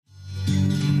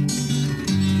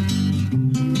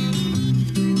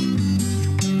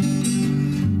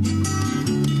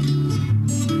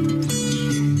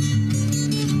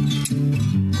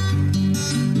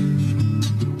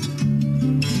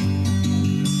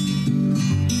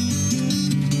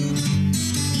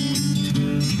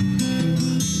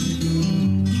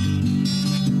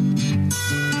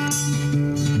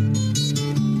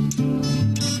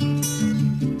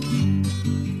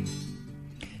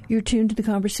You're tuned to The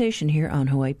Conversation here on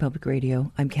Hawaii Public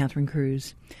Radio. I'm Catherine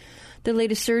Cruz. The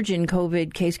latest surge in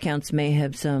COVID case counts may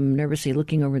have some nervously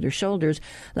looking over their shoulders.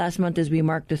 Last month, as we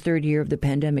marked the third year of the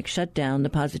pandemic shutdown,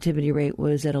 the positivity rate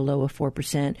was at a low of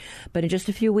 4%. But in just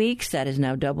a few weeks, that has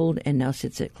now doubled and now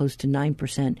sits at close to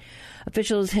 9%.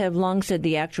 Officials have long said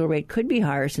the actual rate could be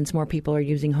higher since more people are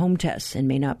using home tests and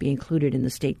may not be included in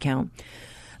the state count.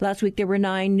 Last week, there were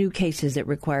 9 new cases that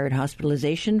required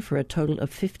hospitalization for a total of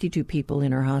 52 people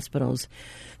in our hospitals.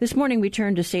 This morning, we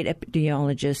turned to state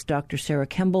epidemiologist Dr. Sarah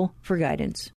Kemble for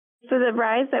guidance. So the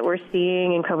rise that we're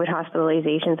seeing in COVID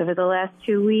hospitalizations over the last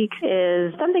 2 weeks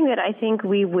is something that I think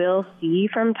we will see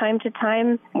from time to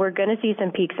time. We're going to see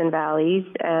some peaks and valleys,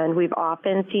 and we've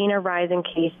often seen a rise in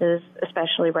cases,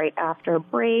 especially right after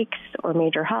breaks or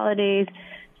major holidays.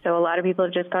 So a lot of people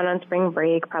have just gone on spring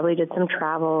break, probably did some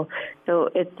travel. So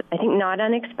it's, I think, not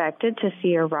unexpected to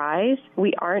see a rise.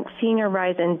 We aren't seeing a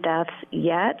rise in deaths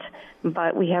yet,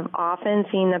 but we have often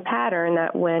seen the pattern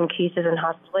that when cases and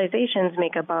hospitalizations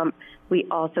make a bump, we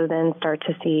also then start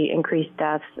to see increased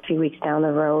deaths a few weeks down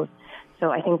the road.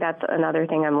 So I think that's another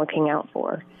thing I'm looking out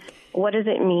for. What does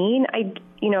it mean?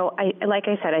 Like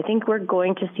I said, I think we're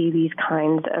going to see these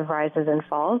kinds of rises and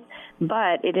falls,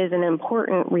 but it is an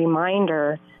important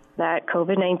reminder that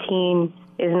COVID-19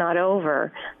 is not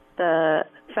over. The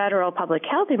federal public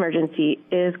health emergency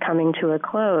is coming to a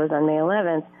close on May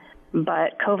 11th,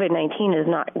 but COVID-19 is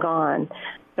not gone.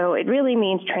 So it really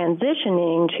means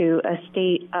transitioning to a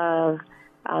state of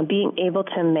being able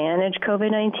to manage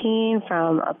COVID-19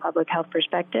 from a public health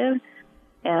perspective,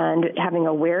 and having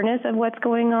awareness of what's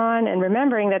going on, and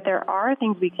remembering that there are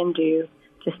things we can do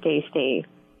to stay safe.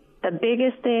 The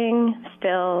biggest thing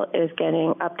still is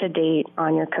getting up to date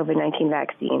on your COVID-19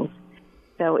 vaccines.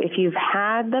 So if you've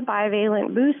had the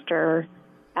bivalent booster,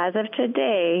 as of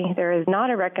today, there is not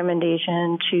a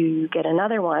recommendation to get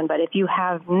another one, but if you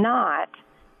have not,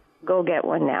 go get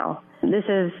one now. This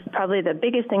is probably the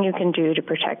biggest thing you can do to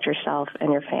protect yourself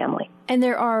and your family. And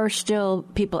there are still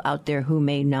people out there who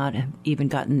may not have even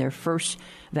gotten their first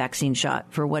vaccine shot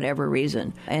for whatever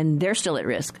reason, and they're still at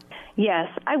risk. Yes,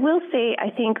 I will say, I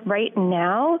think right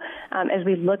now, as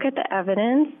we look at the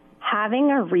evidence, having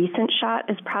a recent shot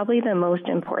is probably the most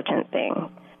important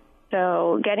thing.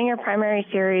 So getting your primary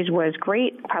series was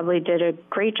great, probably did a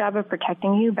great job of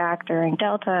protecting you back during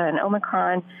Delta and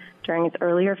Omicron during its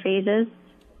earlier phases.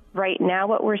 Right now,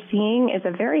 what we're seeing is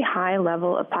a very high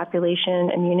level of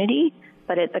population immunity,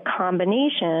 but it's a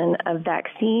combination of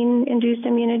vaccine-induced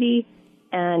immunity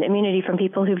and immunity from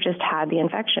people who've just had the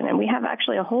infection. And we have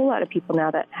actually a whole lot of people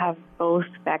now that have both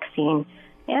vaccine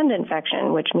and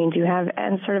infection, which means you have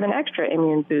sort of an extra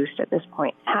immune boost at this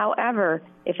point. However,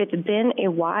 if it's been a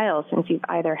while since you've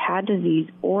either had disease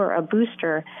or a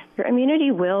booster, your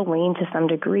immunity will wane to some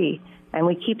degree. And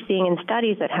we keep seeing in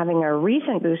studies that having a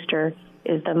recent booster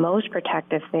is the most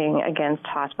protective thing against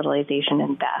hospitalization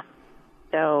and death.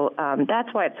 So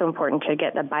that's why it's so important to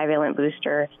get the bivalent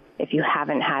booster if you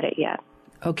haven't had it yet.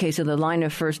 Okay, so the line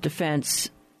of first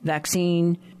defense,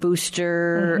 vaccine,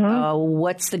 booster,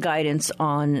 what's the guidance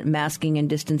on masking and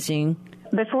distancing?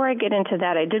 Before I get into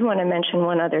that, I did want to mention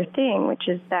one other thing, which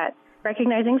is that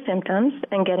recognizing symptoms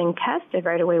and getting tested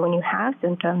right away when you have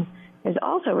symptoms is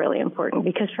also really important,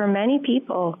 because for many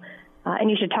people, and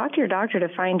you should talk to your doctor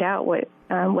to find out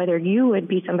whether you would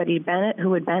be somebody who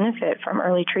would benefit from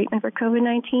early treatment for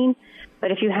COVID-19.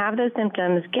 But if you have those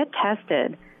symptoms, get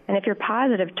tested. And if you're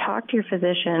positive, talk to your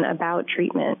physician about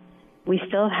treatment. We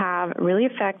still have really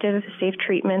effective, safe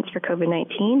treatments for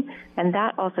COVID-19, and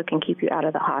that also can keep you out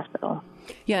of the hospital.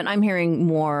 Yeah, and I'm hearing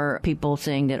more people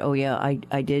saying that,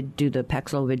 I did do the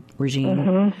Paxlovid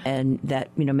regime, and that,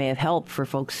 may have helped for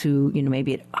folks who, may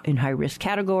be in high-risk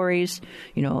categories,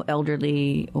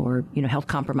 elderly or, health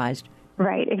compromised.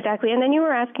 Right, exactly. And then you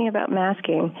were asking about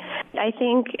masking. I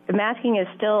think masking is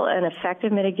still an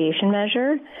effective mitigation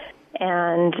measure,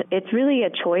 and it's really a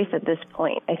choice at this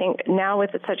point. I think now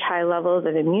with such high levels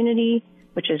of immunity,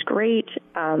 which is great,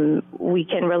 we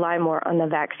can rely more on the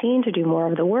vaccine to do more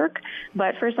of the work.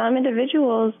 But for some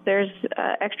individuals, there's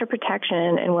extra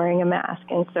protection in wearing a mask.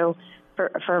 And so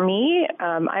for me,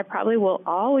 I probably will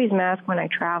always mask when I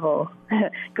travel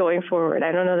going forward.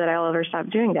 I don't know that I'll ever stop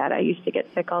doing that. I used to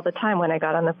get sick all the time when I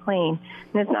got on the plane.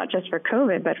 And it's not just for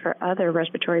COVID, but for other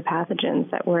respiratory pathogens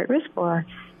that we're at risk for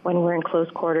when we're in close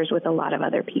quarters with a lot of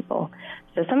other people.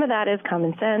 So some of that is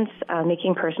common sense,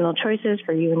 making personal choices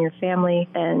for you and your family,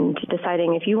 and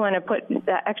deciding if you want to put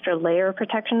that extra layer of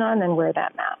protection on, then wear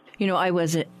that mask. You know, I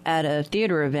was at a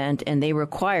theater event and they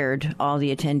required all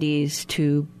the attendees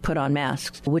to put on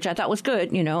masks, which I thought was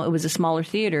good. You know, it was a smaller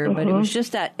theater, but it was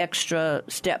just that extra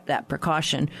step, that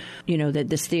precaution, you know, that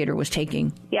this theater was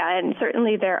taking. Yeah, and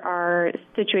certainly there are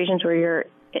situations where you're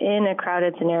in a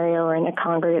crowded scenario or in a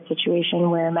congregate situation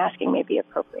where masking may be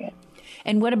appropriate.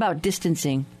 And what about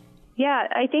distancing? Yeah,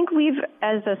 I think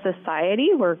as a society,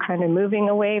 we're kind of moving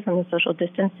away from the social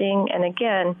distancing. And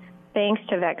again, thanks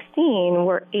to vaccine,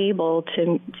 we're able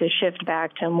to shift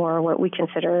back to more what we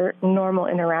consider normal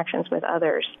interactions with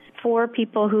others. For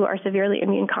people who are severely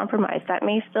immune compromised, that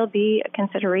may still be a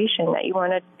consideration that you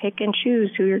want to pick and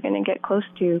choose who you're going to get close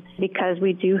to, because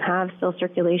we do have still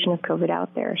circulation of COVID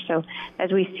out there. So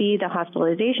as we see the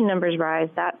hospitalization numbers rise,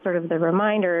 that's sort of the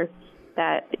reminder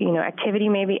that, you know, activity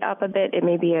may be up a bit. It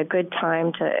may be a good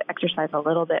time to exercise a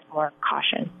little bit more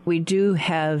caution. We do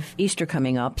have Easter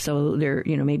coming up, so there,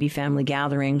 you know, maybe family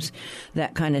gatherings,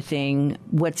 that kind of thing.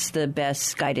 What's the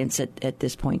best guidance at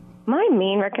this point? My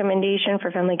main recommendation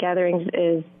for family gatherings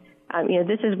is,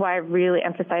 this is why I really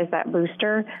emphasize that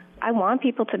booster. I want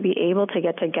people to be able to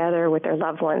get together with their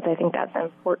loved ones. I think that's an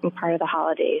important part of the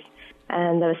holidays.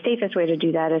 And the safest way to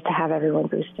do that is to have everyone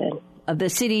boosted. The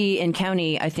city and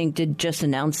county, I think, did just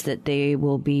announce that they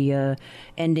will be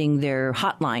ending their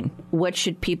hotline. What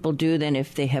should people do then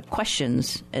if they have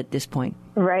questions at this point?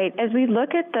 Right. As we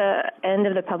look at the end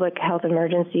of the public health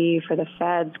emergency for the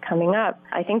feds coming up,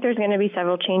 I think there's going to be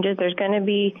several changes. There's going to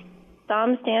be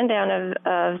some stand down of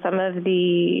some of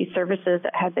the services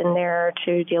that have been there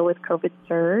to deal with COVID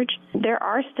surge. There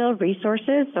are still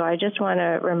resources, so I just want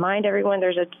to remind everyone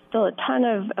there's still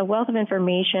a wealth of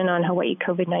information on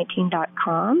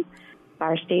HawaiiCovid19.com,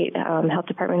 our state health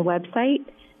department website.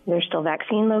 There's still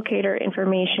vaccine locator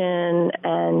information,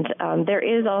 and there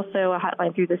is also a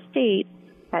hotline through the state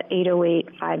at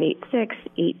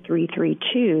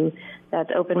 808-586-8332. That's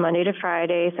open Monday to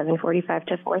Friday, 7:45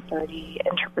 to 4:30.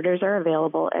 Interpreters are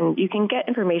available, and you can get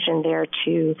information there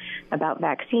too about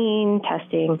vaccine,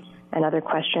 testing, and other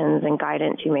questions and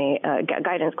guidance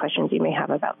questions you may have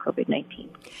about COVID-19.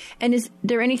 And is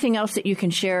there anything else that you can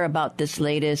share about this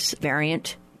latest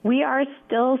variant? We are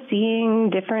still seeing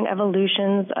different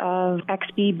evolutions of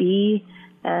XBB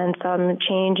and some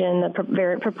change in the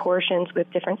variant proportions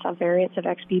with different subvariants of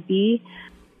XBB.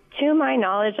 To my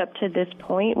knowledge, up to this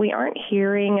point, we aren't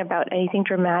hearing about anything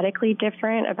dramatically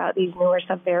different about these newer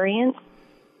subvariants.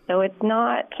 So it's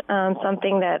not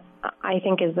something that I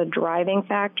think is the driving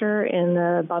factor in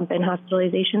the bump in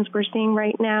hospitalizations we're seeing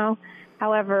right now.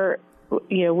 However,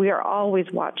 you know, we are always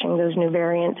watching those new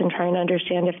variants and trying to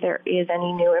understand if there is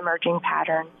any new emerging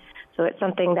pattern. So it's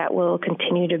something that we'll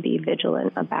continue to be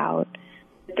vigilant about.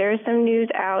 There's some news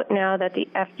out now that the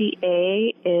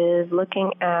FDA is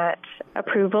looking at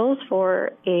approvals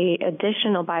for an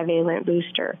additional bivalent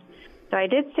booster. So I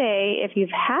did say if you've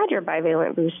had your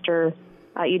bivalent booster,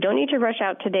 you don't need to rush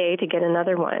out today to get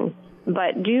another one.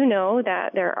 But do know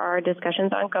that there are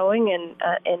discussions ongoing and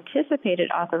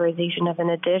anticipated authorization of an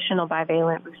additional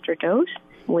bivalent booster dose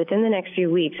within the next few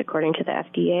weeks, according to the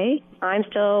FDA. I'm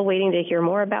still waiting to hear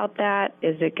more about that.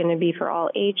 Is it going to be for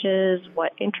all ages?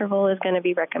 What interval is going to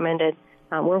be recommended?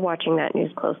 We're watching that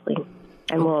news closely,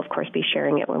 and we'll, of course, be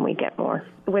sharing it when we get more.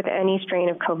 With any strain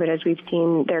of COVID, as we've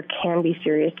seen, there can be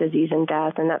serious disease and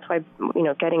death, and that's why, you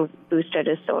know, getting boosted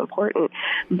is so important.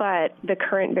 But the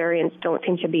current variants don't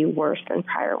seem to be worse than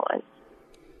prior ones.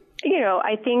 You know,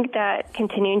 I think that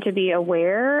continuing to be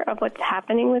aware of what's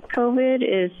happening with COVID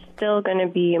is still going to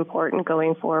be important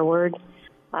going forward.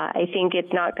 I think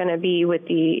it's not going to be with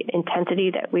the intensity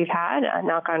that we've had,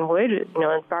 knock on wood, you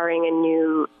know, barring a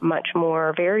new, much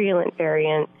more virulent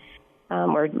variant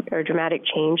or dramatic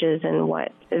changes in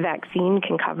what the vaccine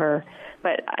can cover.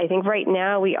 But I think right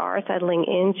now we are settling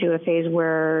into a phase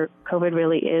where COVID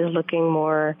really is looking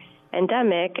more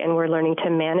endemic, and we're learning to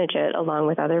manage it along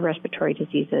with other respiratory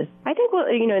diseases. I think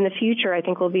in the future, I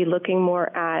think we'll be looking more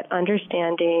at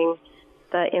understanding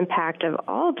the impact of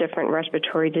all different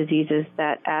respiratory diseases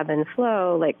that ebb and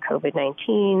flow, like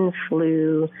COVID-19,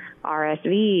 flu,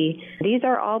 RSV. These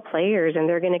are all players, and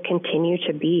they're going to continue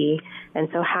to be. And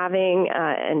so having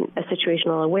a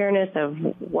situational awareness of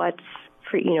what's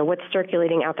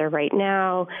circulating out there right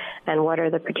now, and what are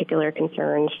the particular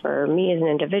concerns for me as an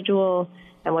individual,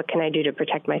 and what can I do to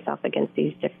protect myself against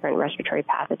these different respiratory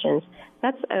pathogens.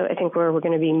 That's, I think, where we're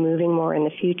going to be moving more in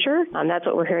the future. That's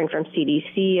what we're hearing from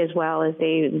CDC as well as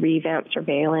they revamp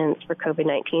surveillance for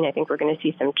COVID-19. I think we're going to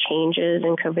see some changes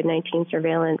in COVID-19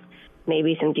 surveillance,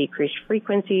 maybe some decreased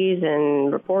frequencies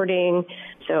and reporting.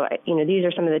 So, these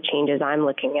are some of the changes I'm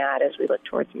looking at as we look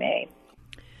towards May.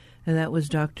 And that was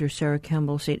Dr. Sarah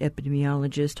Campbell, state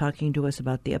epidemiologist, talking to us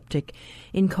about the uptick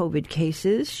in COVID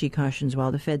cases. She cautions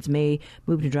while the feds may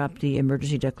move to drop the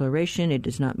emergency declaration, it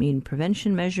does not mean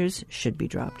prevention measures should be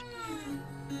dropped.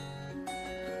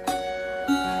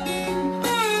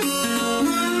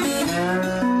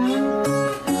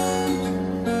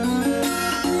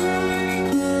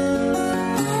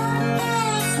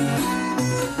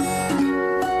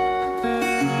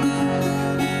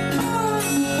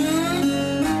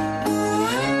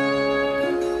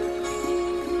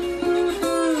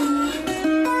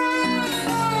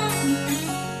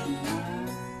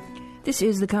 This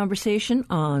is The Conversation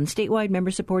on statewide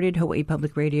member-supported Hawaii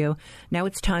Public Radio. Now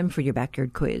it's time for your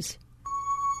backyard quiz.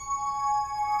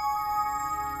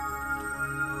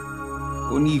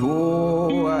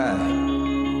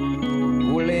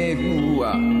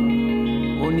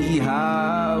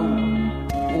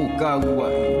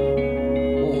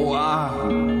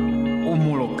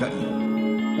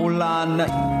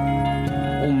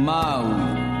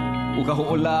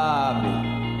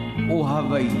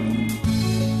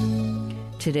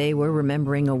 Today we're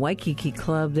remembering a Waikiki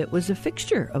club that was a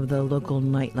fixture of the local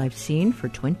nightlife scene for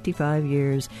 25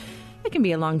 years. It can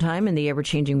be a long time in the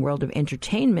ever-changing world of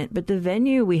entertainment, but the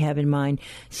venue we have in mind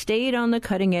stayed on the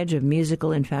cutting edge of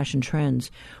musical and fashion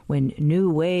trends. When New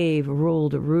Wave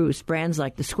ruled the roost, brands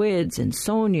like the Squids and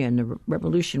Sonia and the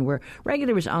Revolution were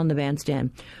regulars on the bandstand.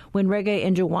 When reggae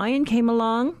and Hawaiian came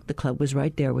along, the club was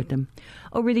right there with them.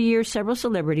 Over the years, several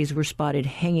celebrities were spotted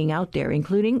hanging out there,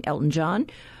 including Elton John,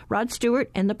 Rod Stewart,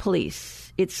 and the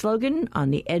Police. Its slogan, "On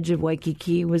the Edge of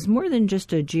Waikiki," was more than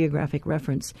just a geographic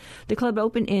reference. The club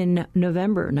opened in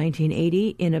November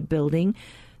 1980 in a building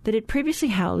that had previously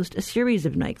housed a series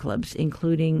of nightclubs,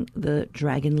 including the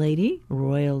Dragon Lady,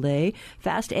 Royal Day,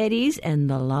 Fast Eddie's, and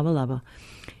the Lava Lava.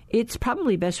 It's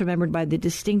probably best remembered by the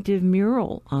distinctive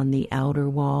mural on the outer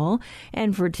wall.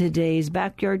 And for today's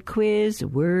backyard quiz,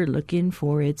 we're looking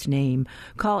for its name.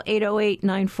 Call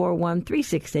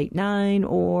 808-941-3689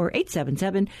 or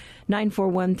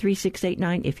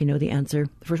 877-941-3689 if you know the answer.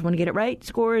 The first one to get it right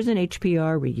scores an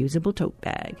HPR reusable tote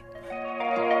bag.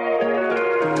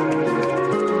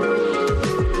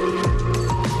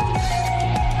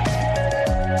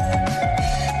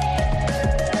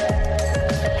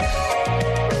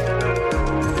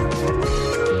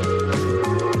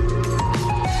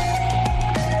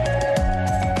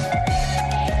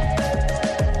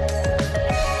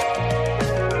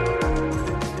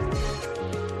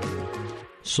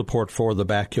 Support for the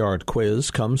Backyard Quiz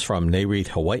comes from NAREIT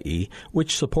Hawaii,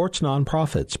 which supports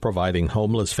nonprofits providing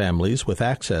homeless families with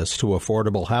access to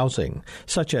affordable housing,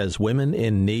 such as Women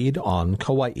in Need on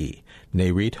Kauai.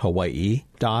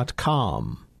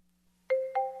 NAREITHawaii.com.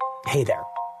 Hey there,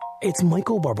 it's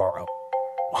Michael Barbaro,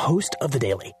 host of The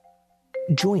Daily.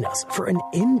 Join us for an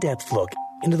in-depth look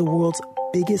into the world's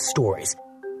biggest stories.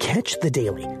 Catch The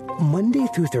Daily Monday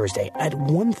through Thursday at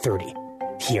 1:30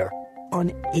 here on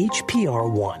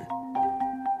HPR1.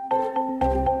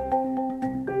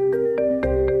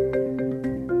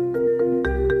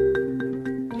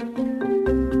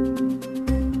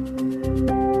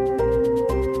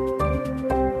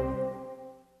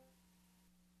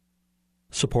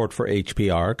 Support for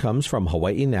HPR comes from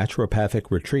Hawaii Naturopathic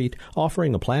Retreat,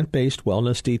 offering a plant-based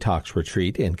wellness detox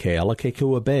retreat in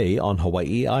Kealakekua Bay on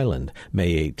Hawaii Island,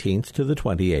 May 18th to the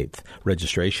 28th.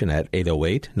 Registration at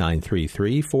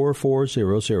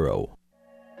 808-933-4400.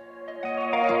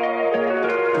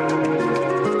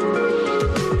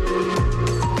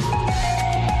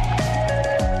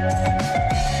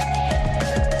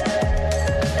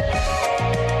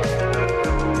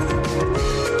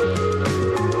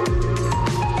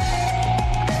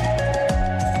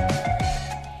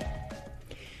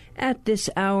 At this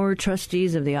hour,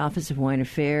 trustees of the Office of Hawaiian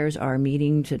Affairs are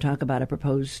meeting to talk about a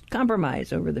proposed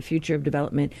compromise over the future of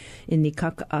development in the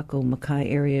Kaka'ako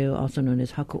Makai area, also known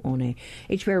as Haku'one.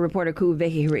 HPR reporter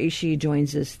Kuʻuwehi Hiraishi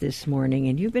joins us this morning,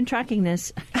 and you've been tracking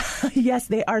this. Yes,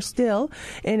 they are still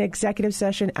in executive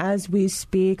session as we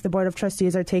speak. The Board of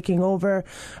Trustees are taking over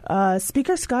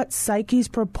Speaker Scott Saiki's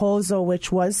proposal, which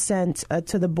was sent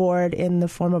to the board in the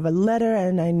form of a letter,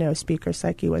 and I know Speaker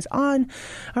Saiki was on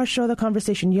our show, The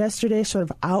Conversation, yesterday, sort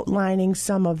of outlining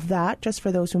some of that, just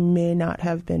for those who may not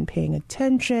have been paying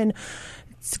attention.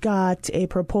 It's got a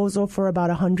proposal for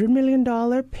about $100 million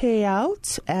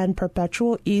payout and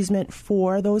perpetual easement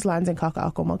for those lands in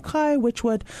Kaka'ako-Makai, which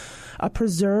would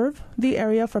preserve the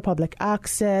area for public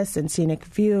access and scenic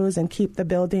views and keep the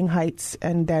building heights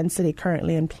and density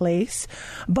currently in place.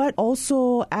 But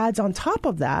also adds on top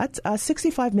of that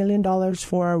 $65 million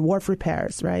for wharf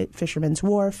repairs, right? Fisherman's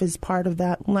Wharf is part of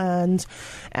that land,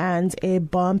 and a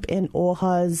bump in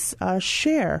OHA's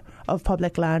share of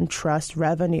public land trust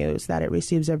revenues that it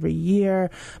receives every year,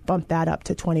 bump that up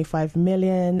to $25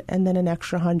 million, and then an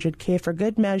extra $100K for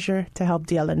good measure to help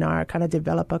DLNR kind of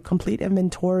develop a complete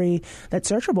inventory that's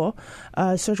searchable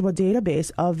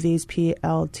database of these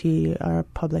PLT, or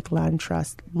public land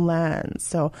trust lands.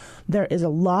 So there is a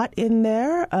lot in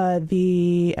there. I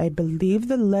believe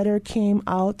the letter came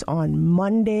out on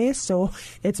Monday, so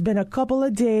it's been a couple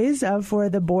of days for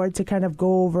the board to kind of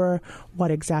go over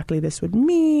what exactly this would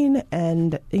mean.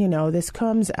 And, this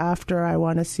comes after, I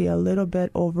want to see, a little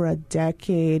bit over a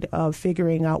decade of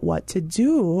figuring out what to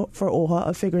do for OHA,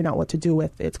 of figuring out what to do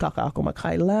with its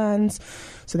Kaka'ako-Makai lands.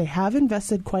 So they have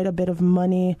invested quite a bit of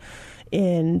money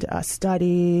in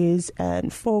studies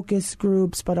and focus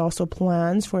groups, but also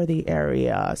plans for the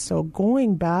area. So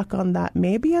going back on that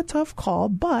may be a tough call,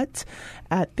 but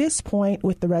at this point,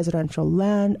 with the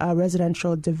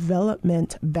residential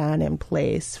development ban in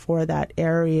place for that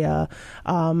area,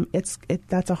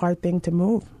 that's a hard thing to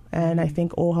move. And I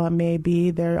think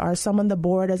OHA there are some on the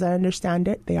board, as I understand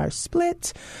it, they are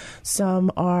split.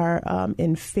 Some are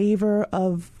in favor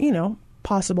of,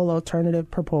 possible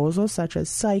alternative proposals such as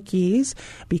Saiki's,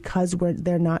 because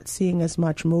they're not seeing as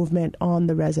much movement on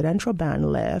the residential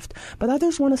ban lift. But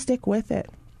others want to stick with it.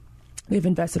 They've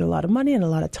invested a lot of money and a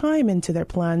lot of time into their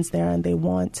plans there, and they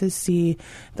want to see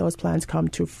those plans come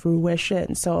to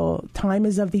fruition. So time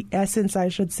is of the essence, I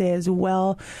should say, as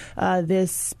well.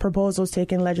 This proposal is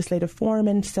taking legislative form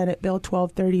in Senate Bill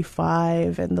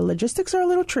 1235, and the logistics are a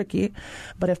little tricky.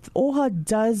 But if OHA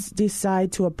does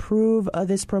decide to approve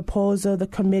this proposal, the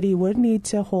committee would need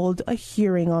to hold a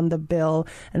hearing on the bill.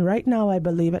 And right now, I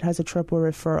believe it has a triple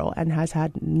referral and has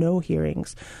had no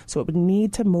hearings. So it would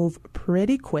need to move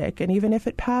pretty quick. And even if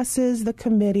it passes the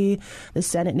committee, the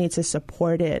Senate needs to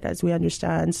support it. As we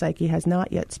understand, Saiki has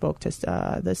not yet spoke to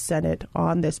the Senate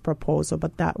on this proposal,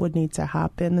 but that would need to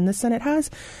happen. And the Senate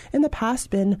has, in the past,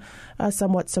 been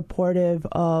somewhat supportive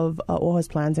of OHA's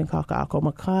plans in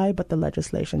Kaka'ako-Makai, but the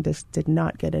legislation just did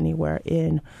not get anywhere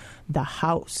in the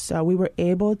House. We were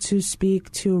able to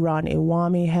speak to Ron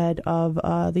Iwami, head of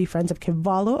the Friends of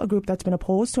Kivalo, a group that's been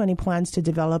opposed to any plans to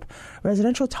develop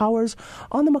residential towers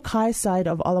on the Makai side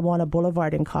of Ala Moana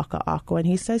Boulevard in Kaka'ako, and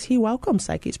he says he welcomes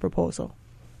Saiki's proposal.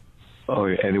 Oh,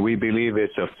 and we believe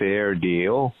it's a fair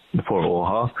deal for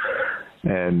OHA,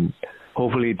 and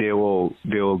hopefully they will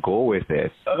go with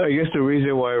it. I guess the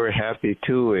reason why we're happy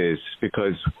too is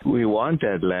because we want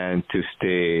that land to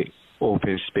stay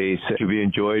open space to be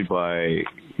enjoyed by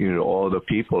all the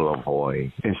people of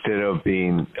Hawaii instead of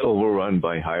being overrun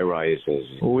by high rises.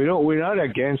 We're not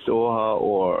against OHA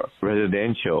or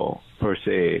residential per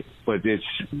se, but it's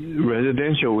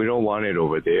residential. We don't want it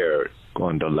over there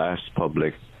on the last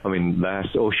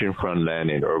oceanfront land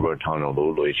in urban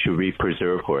Honolulu. It should be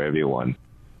preserved for everyone.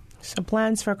 So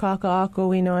plans for Kaka'ako,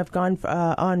 we know, have gone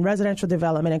on residential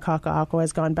development in Kaka'ako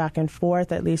has gone back and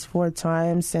forth at least 4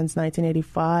 times since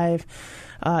 1985.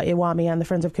 Iwami and the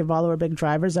Friends of Kivalo were big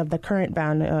drivers of the current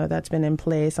ban that's been in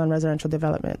place on residential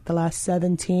development the last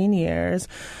 17 years.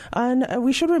 And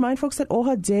we should remind folks that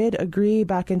OHA did agree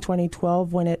back in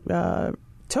 2012 when it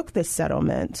took this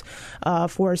settlement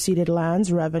for ceded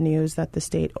lands revenues that the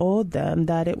state owed them,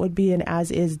 that it would be an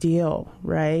as-is deal,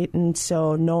 right? And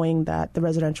so knowing that the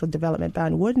residential development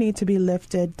ban would need to be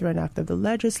lifted through an act of the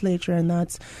legislature, and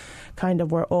that's kind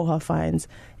of where OHA finds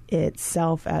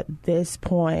itself at this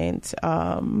point.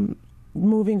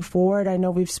 Moving forward, I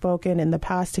know we've spoken in the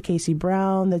past to Casey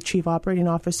Brown, the chief operating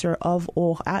officer of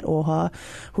OHA,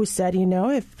 who said,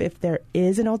 if there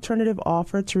is an alternative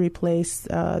offer to replace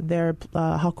their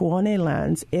Hakuone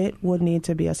lands, it would need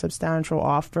to be a substantial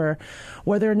offer.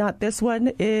 Whether or not this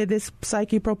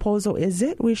Saiki proposal is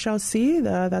it, we shall see.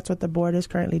 That's what the board is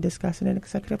currently discussing in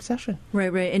executive session.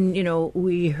 Right. And,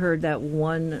 we heard that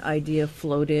one idea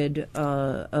floated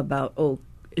about,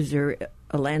 is there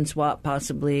a land swap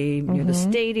possibly near the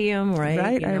stadium, right?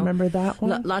 Right, I remember that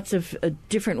one. Lots of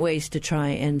different ways to try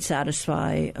and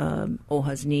satisfy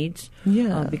OHA's needs.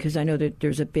 Yeah. Because I know that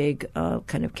there's a big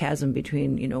kind of chasm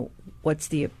between, what's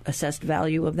the assessed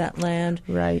value of that land.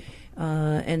 Right.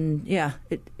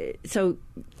 So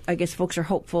I guess folks are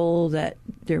hopeful that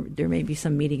there may be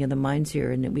some meeting of the minds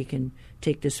here and that we can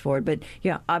take this forward. But,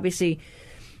 yeah, obviously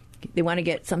They want to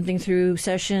get something through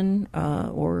session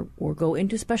or go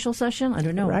into special session. I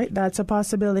don't know. Right. That's a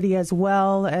possibility as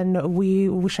well. And we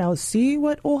shall see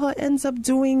what OHA ends up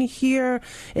doing here.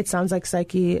 It sounds like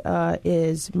Saiki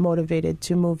is motivated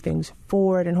to move things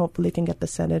forward and hopefully can get the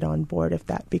Senate on board if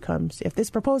this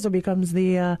proposal becomes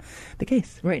the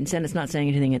case. Right. And Senate's not saying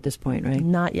anything at this point, right?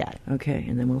 Not yet. Okay.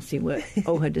 And then we'll see what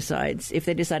OHA decides, if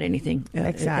they decide anything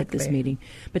at this meeting.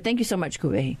 But thank you so much,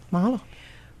 Kuʻuwehi. Mahalo.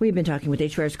 We've been talking with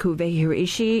HPR's Kuʻuwehi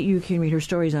Hiraishi. You can read her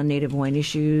stories on Native Hawaiian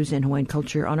issues and Hawaiian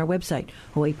culture on our website,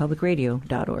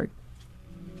 hawaiipublicradio.org.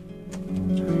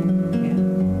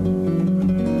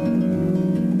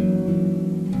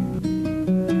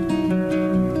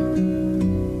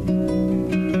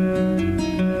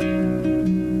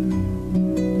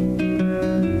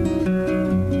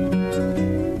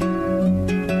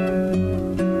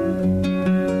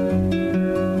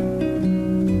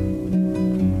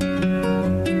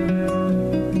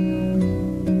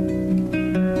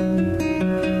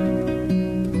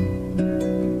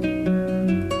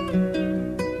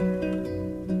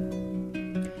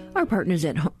 Partners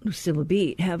at Civil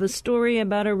Beat have a story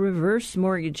about a reverse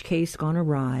mortgage case gone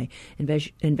awry.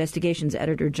 Investigations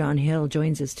editor John Hill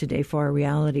joins us today for our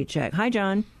reality check. Hi,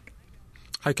 John.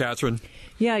 Hi, Catherine.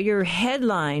 Yeah, your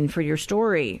headline for your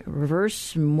story: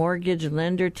 reverse mortgage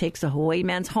lender takes a Hawaii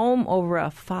man's home over a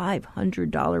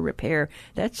 $500 repair.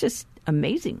 That's just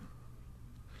amazing.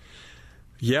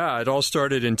 Yeah, it all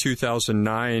started in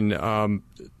 2009,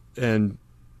 and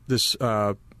this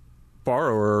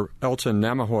borrower, Elton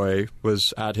Namahoe,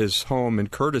 was at his home in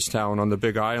Curtistown on the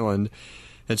Big Island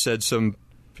and said some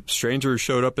strangers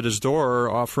showed up at his door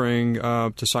offering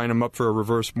to sign him up for a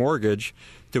reverse mortgage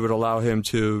that would allow him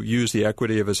to use the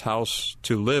equity of his house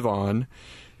to live on.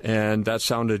 And that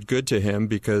sounded good to him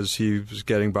because he was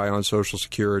getting by on Social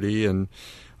Security and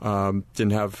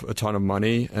didn't have a ton of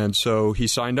money. And so he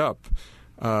signed up.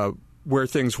 Where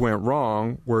things went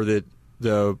wrong were that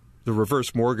the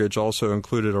reverse mortgage also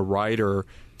included a rider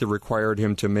that required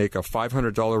him to make a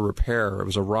 $500 repair. It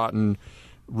was a rotten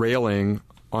railing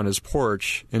on his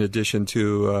porch in addition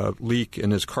to a leak in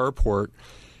his carport.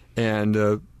 And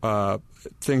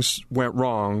things went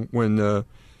wrong when the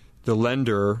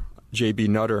lender, J.B.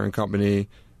 Nutter and Company,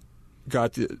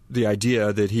 got the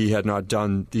idea that he had not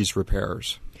done these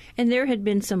repairs. And there had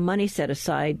been some money set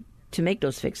aside to make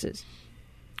those fixes.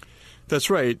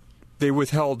 That's right. They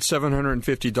withheld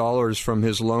 $750 from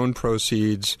his loan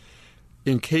proceeds.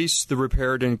 In case the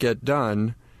repair didn't get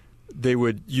done, they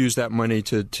would use that money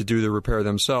to do the repair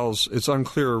themselves. It's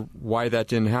unclear why that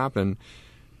didn't happen.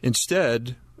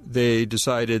 Instead, they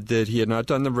decided that he had not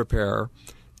done the repair,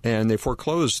 and they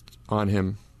foreclosed on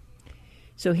him.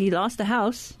 So he lost the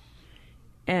house,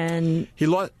 and he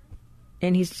lost.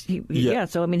 And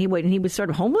So I mean, he was sort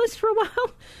of homeless for a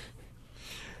while.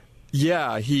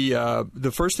 Yeah,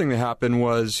 the first thing that happened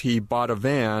was he bought a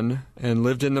van and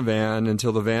lived in the van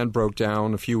until the van broke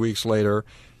down a few weeks later.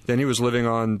 Then he was living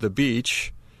on the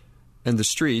beach and the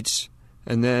streets.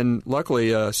 And then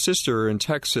luckily a sister in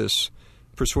Texas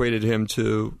persuaded him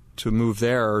to move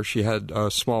there. She had a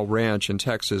small ranch in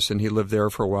Texas, and he lived there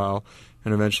for a while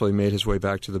and eventually made his way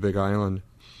back to the Big Island.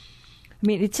 I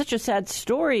mean, it's such a sad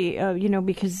story,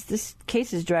 because this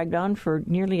case has dragged on for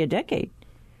nearly a decade.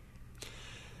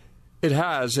 It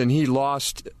has, and he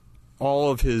lost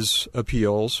all of his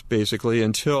appeals, basically,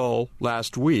 until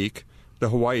last week. The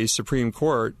Hawaii Supreme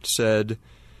Court said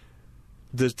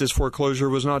that this foreclosure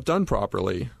was not done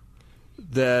properly,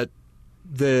 that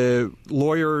the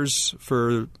lawyers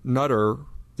for Nutter,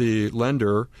 the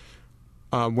lender,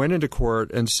 went into court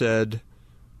and said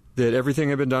that everything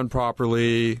had been done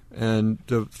properly and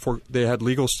they had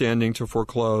legal standing to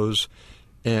foreclose,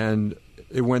 and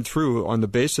it went through on the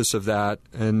basis of that,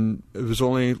 and it was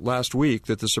only last week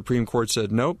that the Supreme Court said,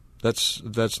 nope, that's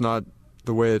not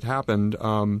the way it happened.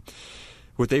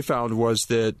 What they found was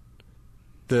that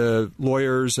the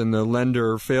lawyers and the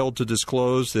lender failed to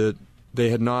disclose that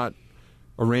they had not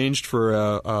arranged for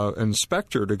an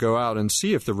inspector to go out and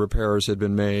see if the repairs had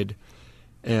been made,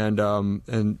 and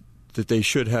that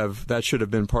that should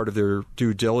have been part of their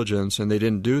due diligence, and they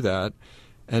didn't do that.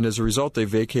 And as a result, they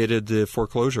vacated the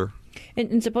foreclosure.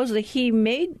 And supposedly he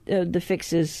made the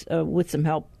fixes with some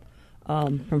help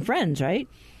from friends, right?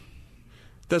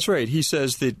 That's right. He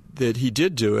says that he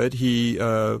did do it. He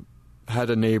had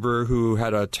a neighbor who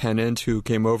had a tenant who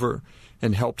came over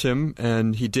and helped him,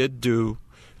 and he did do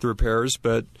the repairs,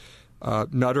 but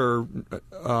Nutter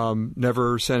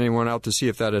never sent anyone out to see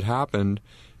if that had happened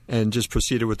and just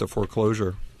proceeded with the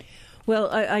foreclosure. Well,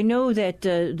 I know that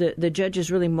the judges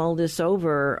really mulled this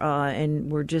over, and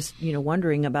we're just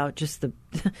wondering about just the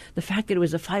the fact that it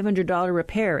was a $500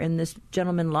 repair, and this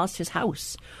gentleman lost his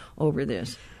house over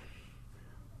this.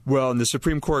 Well, and the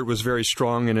Supreme Court was very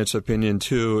strong in its opinion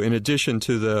too. In addition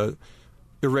to the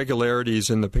irregularities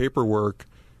in the paperwork,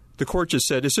 the court just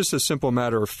said it's just a simple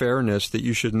matter of fairness that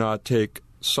you should not take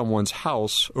someone's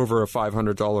house over a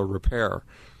 $500 repair.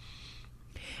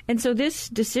 And so this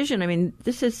decision,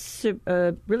 this has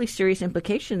really serious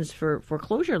implications for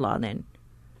foreclosure law then.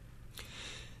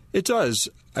 It does.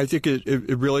 I think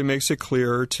it really makes it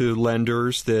clear to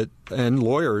lenders and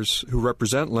lawyers who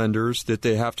represent lenders that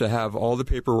they have to have all the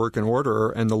paperwork in order,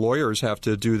 and the lawyers have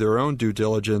to do their own due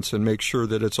diligence and make sure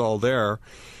that it's all there.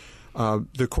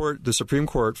 The Supreme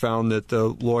Court found that the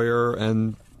lawyer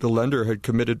and the lender had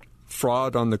committed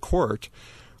fraud on the court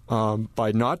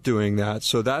by not doing that.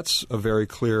 So that's a very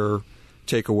clear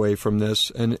takeaway from this.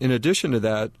 And in addition to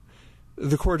that,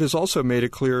 the court has also made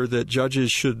it clear that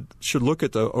judges should look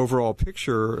at the overall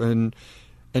picture and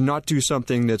not do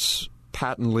something that's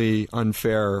patently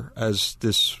unfair, as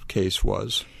this case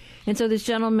was. And so this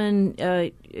gentleman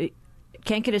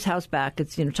can't get his house back.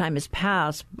 It's time has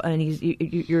passed, and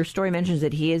your story mentions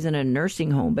that he is in a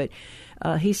nursing home, but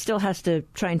he still has to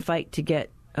try and fight to get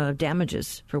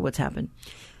damages for what's happened.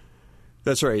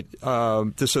 That's right.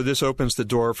 So this opens the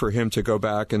door for him to go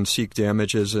back and seek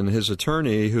damages, and his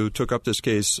attorney, who took up this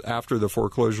case after the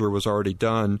foreclosure was already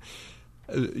done,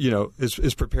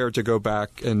 is prepared to go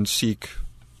back and seek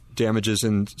damages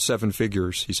in 7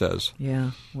 figures, he says.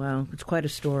 Yeah, well, it's quite a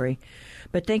story.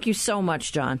 But thank you so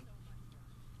much, John.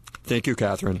 Thank you,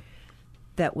 Catherine.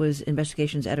 That was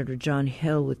Investigations Editor John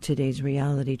Hill with today's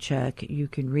Reality Check. You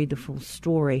can read the full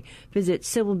story. Visit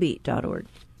civilbeat.org.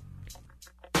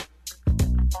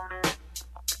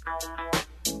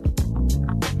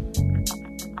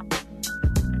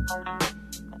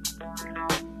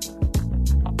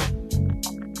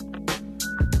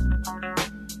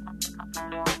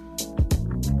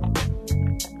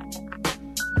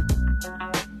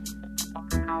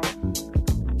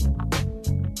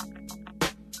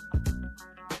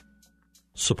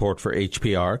 Support for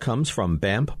HPR comes from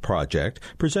BAMP Project,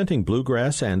 presenting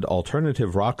bluegrass and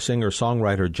alternative rock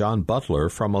singer-songwriter John Butler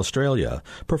from Australia,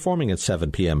 performing at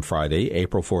 7 p.m. Friday,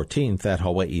 April 14th at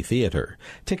Hawaiʻi Theatre.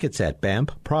 Tickets at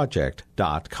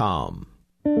BAMPproject.com.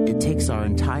 It takes our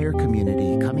entire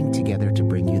community coming together to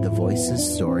bring you the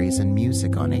voices, stories, and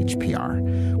music on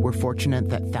HPR. We're fortunate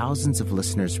that thousands of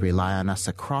listeners rely on us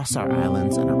across our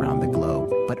islands and around the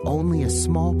globe, but only a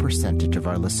small percentage of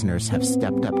our listeners have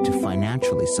stepped up to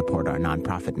financially support our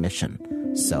nonprofit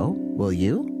mission. So, will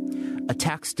you? A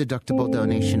tax-deductible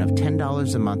donation of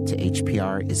 $10 a month to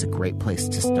HPR is a great place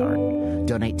to start.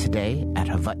 Donate today at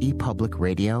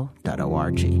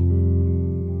hawaiipublicradio.org.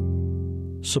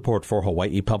 Support for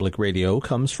Hawaii Public Radio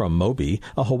comes from Moby,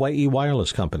 a Hawaii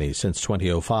wireless company since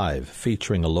 2005,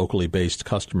 featuring a locally based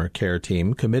customer care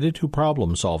team committed to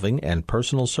problem solving and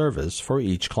personal service for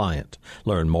each client.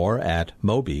 Learn more at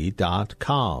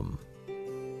moby.com.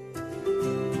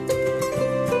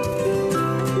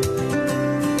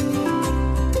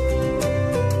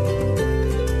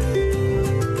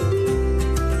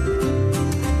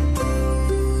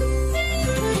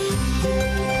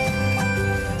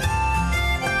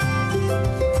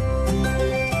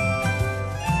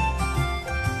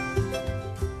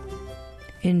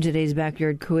 In today's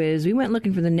Backyard Quiz, we went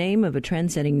looking for the name of a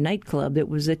trend-setting nightclub that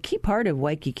was a key part of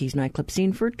Waikiki's nightclub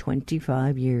scene for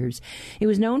 25 years. It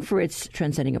was known for its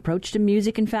trend-setting approach to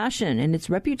music and fashion and its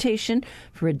reputation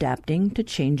for adapting to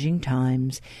changing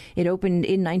times. It opened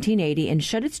in 1980 and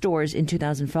shut its doors in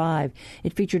 2005.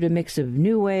 It featured a mix of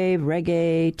new wave,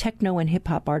 reggae, techno, and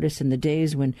hip-hop artists in the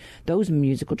days when those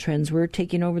musical trends were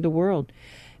taking over the world.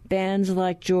 Bands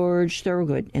like George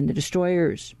Thorogood and the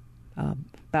Destroyers,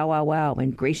 Bow Wow Wow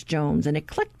and Grace Jones, an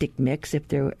eclectic mix, if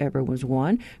there ever was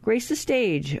one, graced the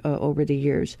stage over the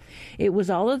years. It was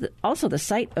also the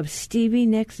site of Stevie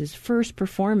Nicks' first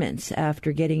performance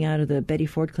after getting out of the Betty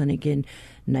Ford Clinic in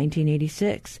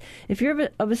 1986. If you're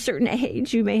of a certain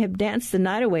age, you may have danced the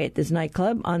night away at this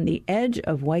nightclub on the edge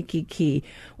of Waikiki,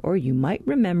 or you might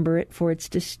remember it for its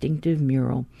distinctive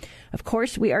mural. Of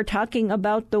course, we are talking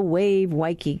about the Wave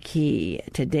Waikiki.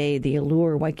 Today, the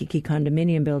Allure Waikiki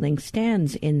condominium building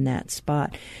stands in that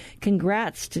spot.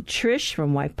 Congrats to Trish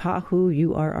from Waipahu.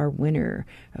 You are our winner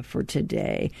for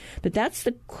today. But that's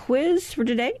the quiz for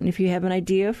today. And if you have an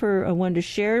idea for one to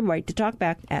share, write to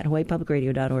talkback at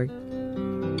hawaiipublicradio.org.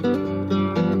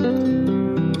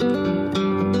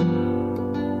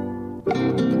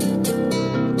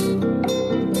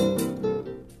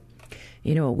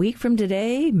 You know, a week from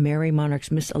today, Merrie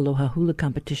Monarch's Miss Aloha Hula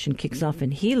competition kicks off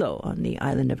in Hilo on the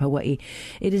island of Hawaii.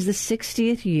 It is the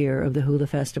 60th year of the Hula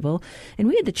Festival, and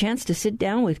we had the chance to sit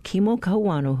down with Kimo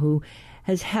Kauano, who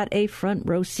has had a front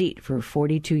row seat for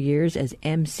 42 years as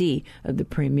MC of the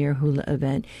premier hula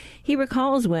event. He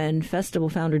recalls when festival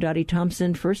founder Dottie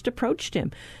Thompson first approached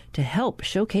him to help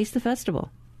showcase the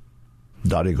festival.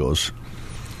 Dottie goes,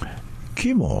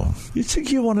 Kimo, you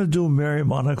think you want to do Merrie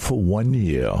Monarch for 1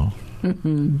 year?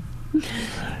 And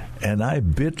I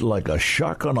bit like a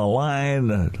shark on a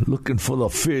line looking for the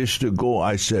fish to go.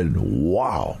 I said,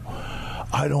 wow,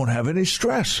 I don't have any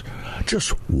stress.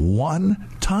 Just one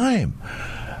time.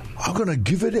 I'm going to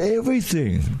give it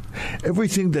everything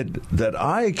that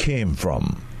I came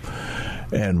from.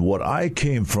 And what I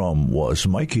came from was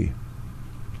Mikey,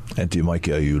 Auntie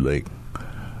Mikey Ayu Lake.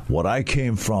 What I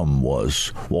came from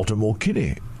was Walter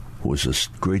Mokini, who was a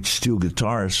great steel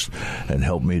guitarist and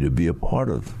helped me to be a part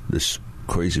of this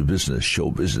crazy business,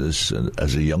 show business, and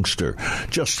as a youngster,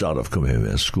 just out of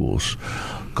Kamehameha schools.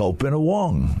 Kaupena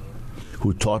Wong,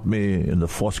 who taught me in the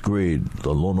 4th grade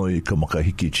the Lonoi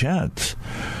Kamakahiki chant.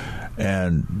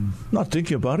 And not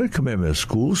thinking about it, Kamehameha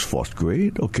schools, 4th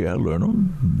grade, okay, I learn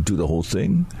them, do the whole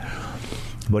thing.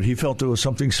 But he felt there was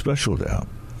something special there.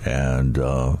 And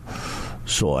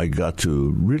so I got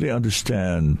to really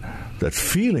understand that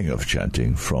feeling of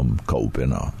chanting from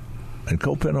Kaupena. And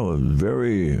Kaupena was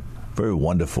very, very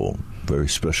wonderful, very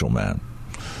special man.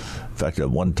 In fact,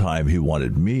 at one time he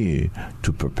wanted me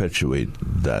to perpetuate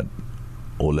that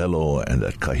olelo and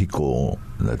that kahiko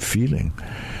and that feeling.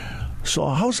 So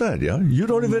how's that, yeah? You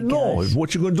don't even know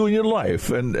what you're going to do in your life,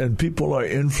 and people are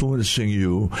influencing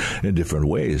you in different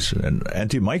ways. And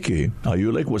Auntie Mikey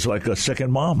Ayulek was like a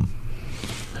second mom,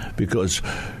 because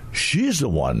she's the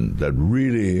one that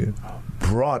really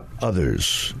brought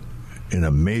others in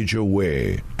a major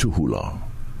way to hula.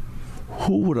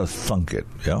 Who would have thunk it,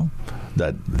 yeah?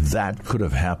 That could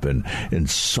have happened in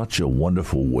such a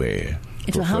wonderful way.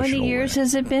 So how many years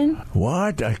has it been?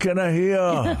 What? I cannot hear.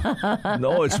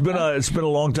 No, it's been a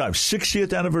long time.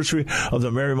 60th anniversary of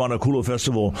the Merrie Monarch Hula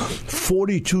Festival.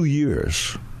 42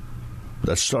 years.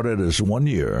 That started as 1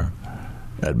 year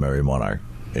at Merrie Monarch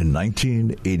in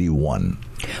 1981.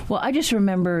 Well, I just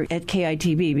remember at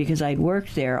KITV, because I'd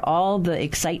worked there, all the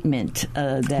excitement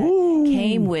that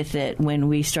came with it when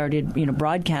we started,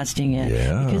 broadcasting it.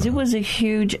 Yeah. Because it was a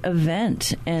huge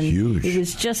event, and it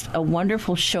was just a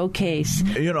wonderful showcase.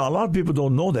 A lot of people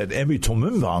don't know that Emmy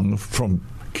Tomimbang from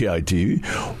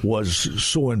KITV was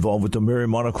so involved with the Merrie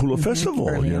Monarch Hula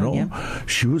Festival, Yeah.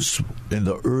 She was in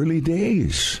the early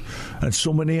days, and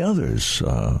so many others.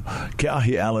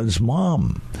 Keahi Allen's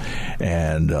mom.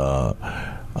 And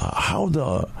how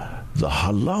the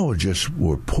halau just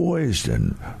were poised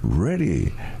and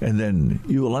ready. And then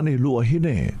Iolani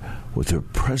Luahine with her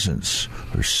presence,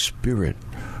 her spirit,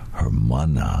 her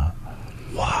mana.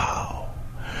 Wow.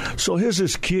 So here's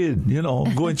this kid,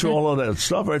 going through all of that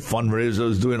stuff, right?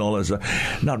 Fundraisers, doing all that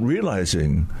stuff, not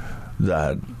realizing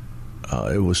that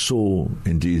it was so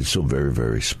very,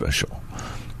 very special.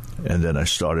 And then I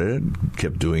started,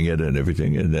 kept doing it and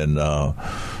everything, and then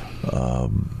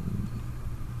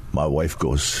my wife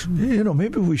goes,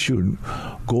 maybe we should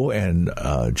go and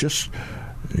just,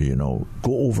 go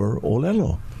over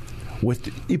Olelo with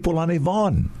Ipolani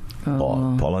Vaughn.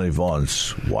 Polani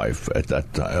Vaughn's wife at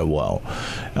that time.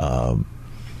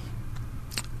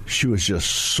 She was just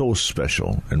so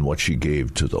special in what she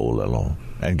gave to the Olelo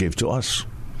and gave to us.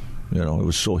 It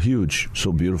was so huge,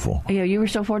 so beautiful. Yeah, you were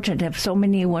so fortunate to have so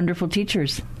many wonderful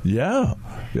teachers. Yeah,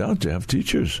 to have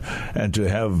teachers and to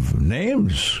have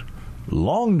names,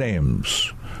 long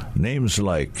names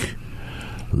like,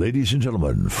 ladies and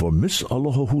gentlemen, for Miss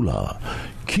Aloha Hula,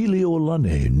 Kili o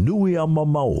lane, nui a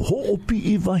mamau,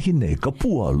 ho'opi I wahine,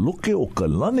 kapua, loke o ka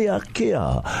lane a kea,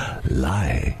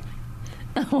 lai.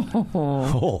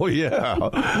 Oh, yeah.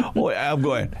 I'm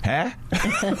going, huh?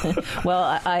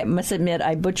 Well, I must admit,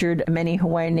 I butchered many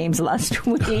Hawaiian names last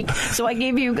week, so I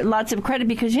gave you lots of credit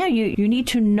because, you need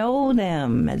to know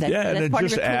them. That's part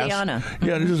of your kuleana.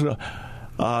 Yeah, just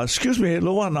excuse me,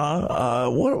 Luana,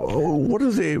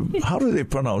 how do they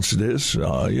pronounce this?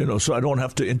 So I don't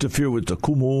have to interfere with the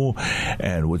kumu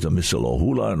and with the Miss Aloha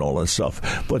Hula and all that stuff.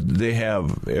 But they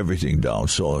have everything down.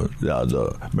 So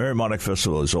the Merrie Monarch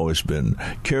Festival has always been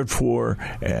cared for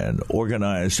and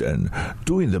organized and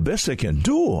doing the best they can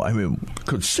do. I mean,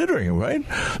 considering, right?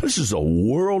 This is a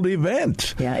world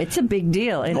event. Yeah, it's a big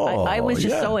deal. And I was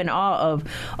just so in awe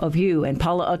of you and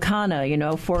Paula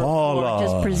Akana, for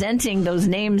just presenting those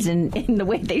names in the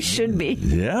way they should be.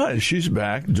 Yeah, and she's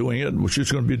back doing it.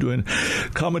 She's going to be doing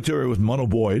commentary with Mono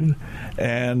Boyd.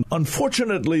 And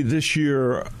unfortunately, this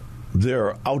year,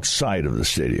 they're outside of the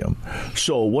stadium.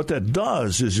 So what that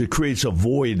does is it creates a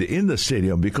void in the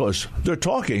stadium because they're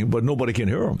talking, but nobody can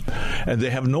hear them. And they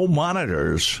have no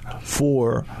monitors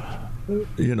for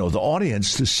the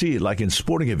audience to see it, like in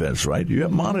sporting events, right? You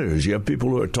have monitors, you have people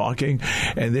who are talking,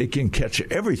 and they can catch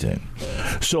everything.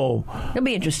 So it'll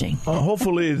be interesting.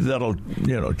 Hopefully that'll,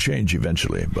 change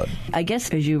eventually. But I guess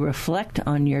as you reflect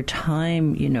on your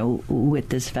time, with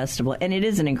this festival, and it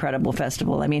is an incredible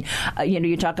festival. I mean,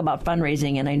 you talk about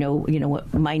fundraising, and I know,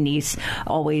 what my niece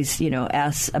always,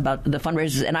 asks about the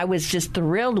fundraisers, and I was just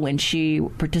thrilled when she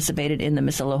participated in the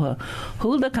Miss Aloha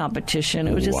Hula competition.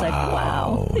 It was just like,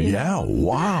 wow. Yeah.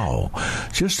 Wow.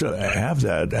 Just to have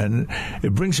that, and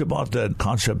it brings about that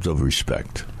concept of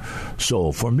respect.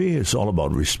 So for me, it's all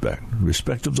about respect.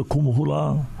 Respect of the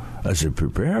kumuhula as they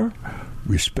prepare,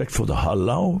 respect for the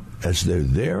halau as they're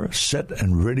there, set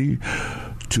and ready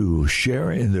to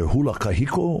share in their hula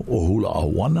kahiko or hula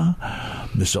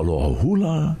awana, Miss Aloha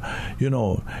Hula.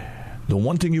 The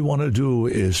one thing you want to do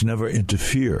is never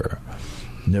interfere,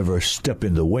 never step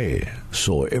in the way.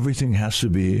 So everything has to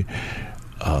be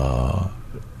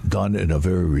done in a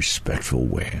very respectful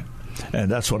way.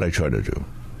 And that's what I try to do.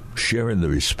 Sharing the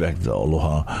respect, the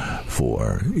aloha,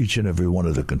 for each and every one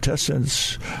of the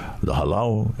contestants, the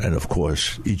halau, and of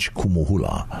course, each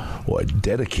kumuhula, who are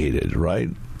dedicated, right,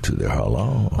 to their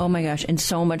halau. Oh my gosh, and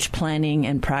so much planning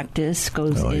and practice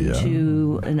goes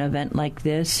into an event like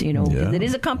this. It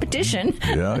is a competition.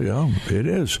 Yeah, it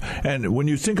is. And when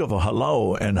you think of a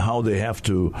halau and how they have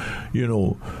to,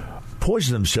 poise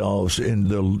themselves in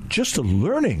the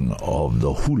learning of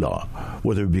the hula,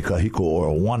 whether it be kahiko or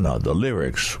awana, the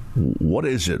lyrics. What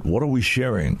is it? What are we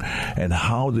sharing? And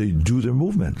how they do their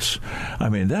movements. I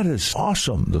mean, that is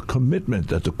awesome, the commitment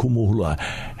that the kumuhula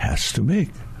has to make.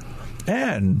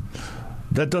 And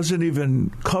that doesn't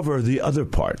even cover the other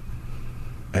part.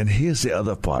 And here's the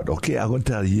other part. Okay, I'm going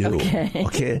to tell you.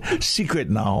 Okay?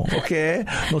 Secret now. Okay?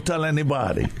 Don't tell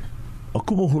anybody. A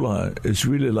kumuhula is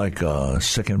really like a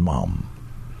second mom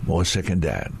or a second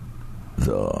dad.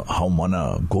 The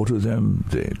haumana go to them,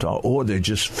 they talk, or they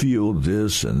just feel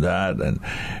this and that,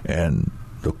 and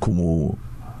the kumu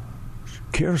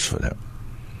cares for them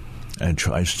and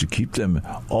tries to keep them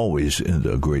always in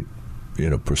the great,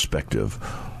 perspective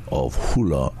of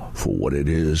hula for what it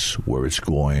is, where it's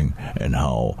going, and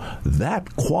how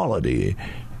that quality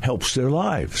helps their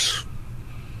lives.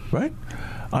 Right?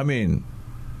 I mean,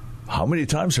 how many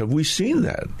times have we seen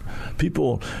that?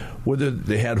 People, whether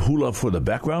they had hula for the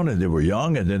background and they were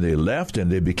young and then they left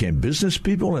and they became business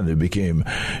people and they became,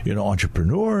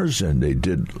 entrepreneurs and they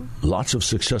did lots of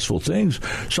successful things.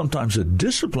 Sometimes the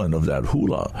discipline of that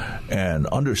hula and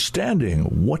understanding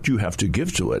what you have to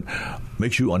give to it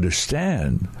makes you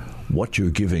understand what you're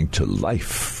giving to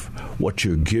life, what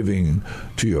you're giving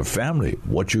to your family,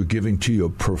 what you're giving to your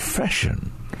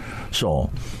profession. So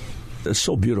it's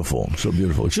so beautiful, so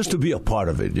beautiful. Just to be a part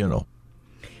of it,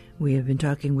 We have been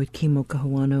talking with Kimo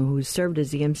Kahuano, who served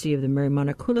as the MC of the Merrie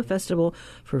Monarch Hula Festival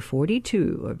for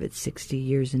 42 of its 60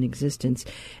 years in existence.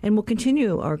 And we'll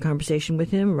continue our conversation with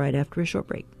him right after a short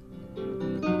break.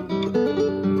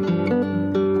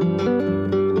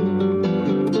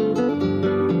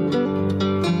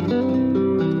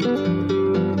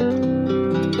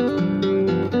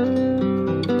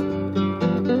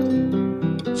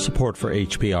 Support for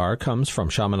HPR comes from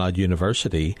Chaminade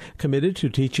University, committed to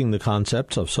teaching the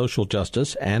concepts of social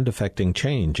justice and effecting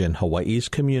change in Hawaii's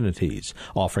communities,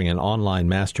 offering an online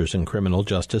master's in criminal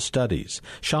justice studies.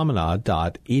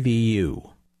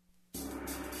 Chaminade.edu.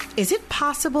 Is it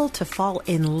possible to fall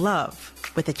in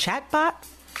love with a chatbot?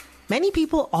 Many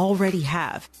people already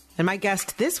have. And my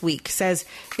guest this week says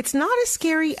it's not as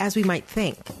scary as we might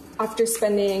think. After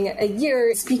spending a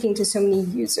year speaking to so many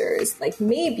users,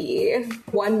 maybe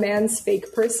one man's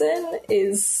fake person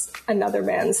is another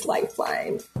man's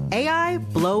lifeline. AI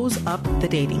blows up the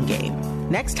dating game.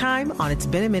 Next time on It's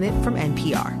Been a Minute from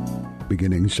NPR.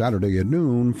 Beginning Saturday at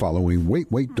noon, following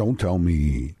Wait, Don't Tell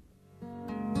Me.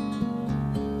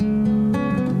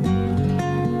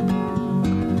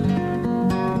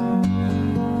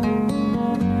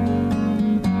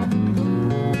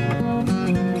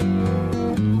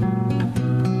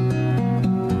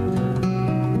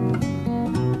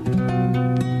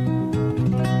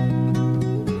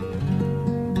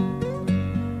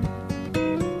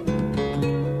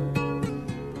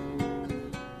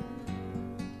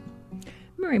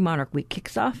 Merrie Merrie Monarch Week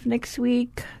kicks off next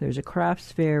week. There's a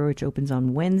crafts fair which opens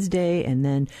on Wednesday, and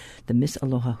then the Miss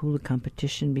Aloha Hula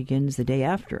competition begins the day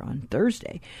after on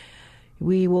Thursday.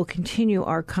 We will continue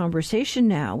our conversation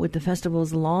now with the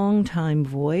festival's longtime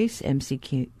voice, MC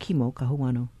Kimo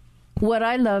Kahuano. What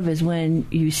I love is when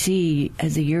you see,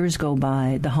 as the years go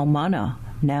by, the haumana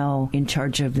now in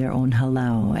charge of their own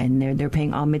halau, and they're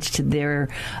paying homage to their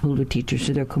hula teachers,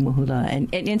 to their kumuhula,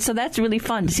 and so that's really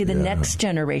fun to see the next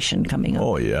generation coming up.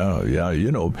 Oh yeah.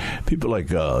 You know, people like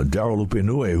Darryl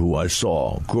Upinui, who I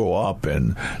saw grow up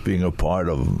and being a part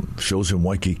of shows in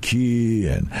Waikiki,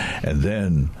 and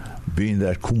then being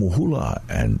that kumuhula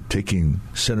and taking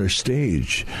center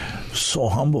stage, so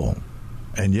humble,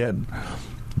 and yet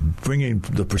bringing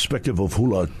the perspective of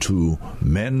hula to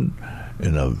men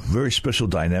in a very special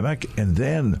dynamic, and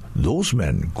then those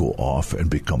men go off and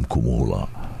become kumuhula.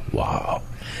 Wow.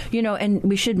 You know, and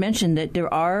we should mention that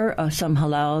there are some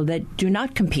halau that do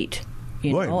not compete.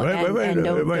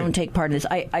 Don't take part in this.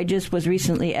 I just was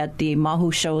recently at the Mahu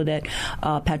show that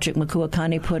Patrick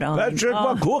Makuakane put on. Patrick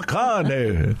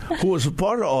Makuakane, who was a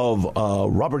part of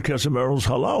Robert Casamaro's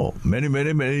halau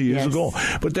many years ago.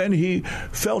 But then he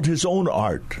felt his own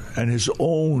art and his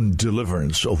own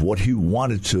deliverance of what he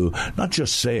wanted to not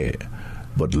just say,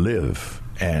 but live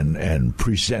and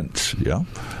present. Yeah.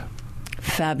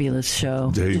 Fabulous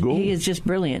show. There you go. He is just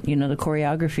brilliant, you know, the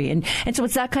choreography. And so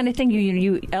it's that kind of thing.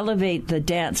 You elevate the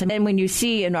dance. And then when you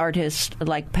see an artist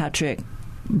like Patrick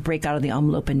break out of the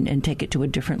envelope and take it to a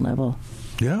different level,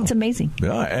 it's amazing.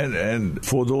 Yeah, and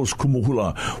for those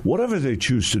kumuhula, whatever they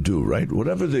choose to do, right?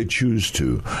 Whatever they choose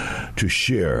to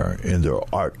share in their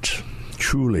art,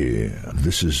 truly,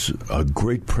 this is a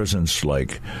great presence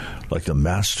like the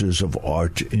masters of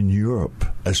art in Europe.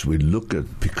 As we look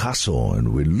at Picasso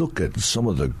and we look at some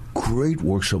of the great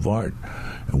works of art,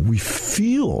 and we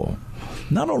feel,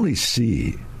 not only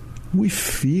see, we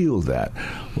feel that.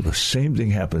 Well, the same thing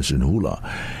happens in hula.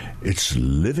 It's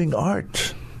living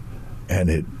art. And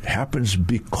it happens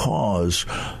because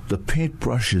the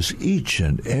paintbrush is each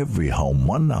and every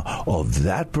haumana of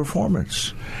that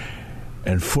performance.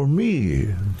 And for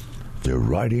me, they're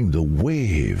riding the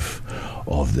wave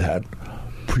of that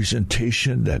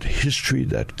presentation, that history,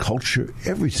 that culture,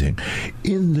 everything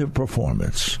in their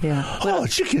performance. Yeah. Oh,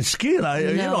 chicken skin.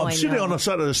 I'm sitting on the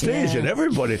side of the stage and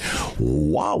everybody,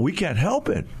 wow, we can't help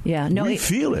it. Yeah. No, we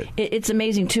feel it. It's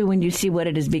amazing, too, when you see what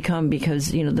it has become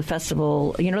because, you know, the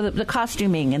festival, you know, the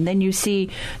costuming, and then you see,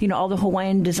 you know, all the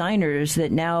Hawaiian designers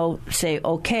that now say,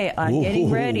 okay, I'm getting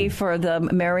ready for the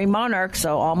Merrie Monarch,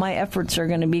 so all my efforts are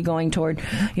going to be going toward,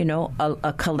 you know,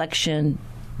 a collection.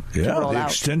 Yeah,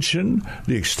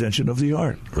 the extension of the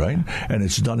art, right? And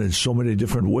it's done in so many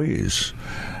different ways.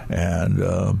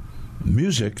 And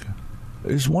music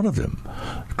is one of them,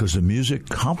 because the music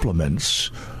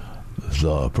complements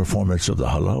the performance of the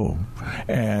halau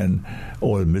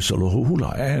or Miss Aloha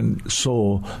Hula. And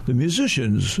so the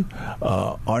musicians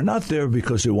are not there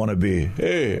because they want to be,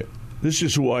 hey, this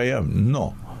is who I am.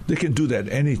 No. They can do that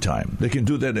anytime. They can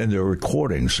do that in their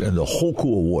recordings and the Hoku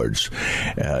Awards,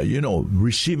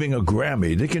 receiving a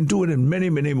Grammy. They can do it in many,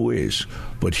 many ways.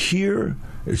 But here,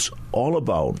 it's all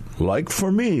about, like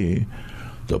for me,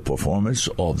 the performance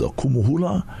of the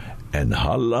kumuhula and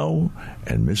halau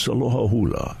and Miss Aloha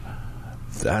Hula.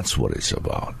 That's what it's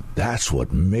about. That's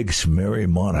what makes Merrie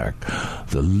Monarch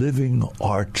the living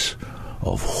art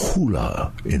of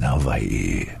hula in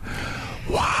Hawaii.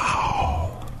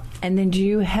 Wow. And then do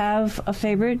you have a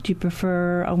favorite? Do you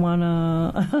prefer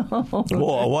Awana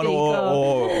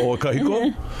or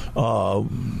Kahiko?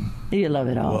 You love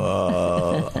it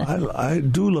all. I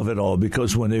do love it all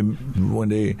because when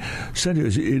they send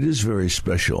it is very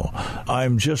special.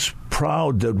 I'm just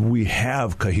proud that we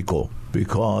have Kahiko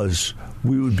because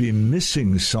we would be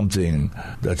missing something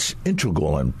that's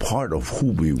integral and part of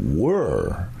who we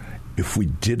were if we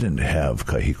didn't have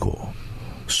Kahiko.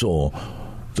 So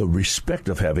the respect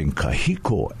of having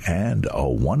Kahiko and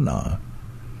Awana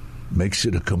makes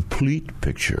it a complete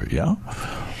picture, yeah?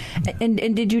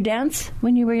 And did you dance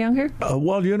when you were younger?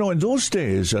 Well, in those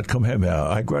days at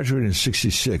Kamehameha, I graduated in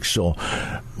 1966, so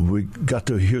we got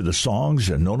to hear the songs,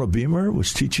 and Nona Beamer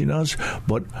was teaching us.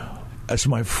 But as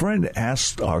my friend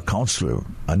asked our counselor,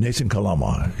 Nathan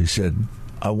Kalama, he said,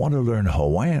 I want to learn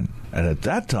Hawaiian. And at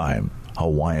that time,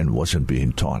 Hawaiian wasn't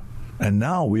being taught. And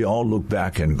now we all look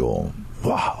back and go,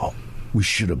 wow, we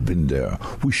should have been there.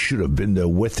 We should have been there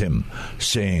with him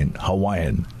saying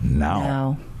Hawaiian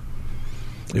now.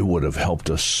 It would have helped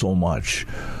us so much.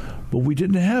 But we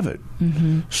didn't have it.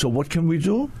 Mm-hmm. So what can we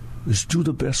do? is do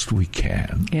the best we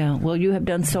can. Yeah, well, you have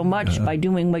done so much by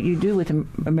doing what you do with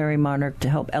Merrie Monarch to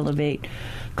help elevate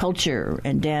culture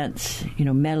and dance,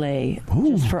 mele,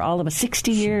 just for all of us.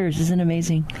 60 years, isn't it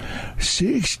amazing?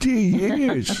 60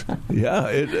 years. Yeah,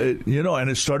 and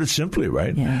it started simply,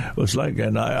 right? Yeah. It was like,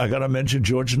 and I got to mention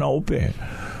George Naope,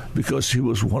 because he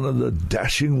was one of the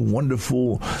dashing,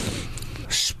 wonderful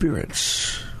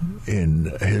spirits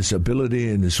in his ability,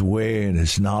 in his way, in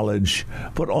his knowledge,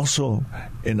 but also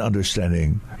in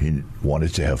understanding. He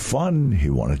wanted to have fun. He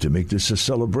wanted to make this a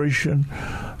celebration.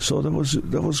 So that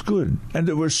was good. And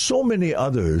there were so many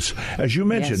others. As you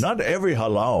mentioned, Yes. not every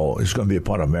halau is going to be a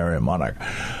part of Merrie Monarch,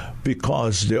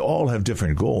 because they all have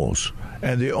different goals.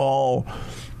 And they all,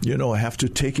 have to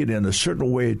take it in a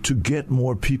certain way to get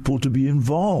more people to be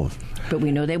involved. But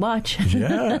we know they watch.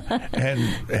 Yeah,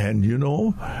 and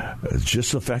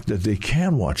just the fact that they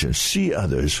can watch and see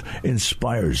others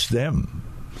inspires them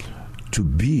to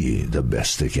be the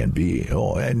best they can be.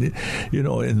 Oh, and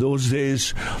in those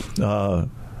days, Mr.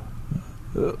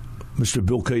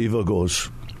 Bill Kaiva goes,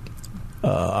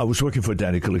 I was working for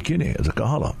Danny Kalikini at the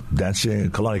Kahala.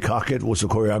 Dancing, Kalani Cockett was the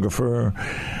choreographer.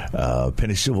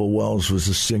 Penny Civil Wells was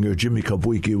the singer. Jimmy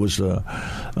Kabuiki was the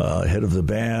head of the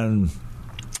band.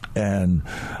 And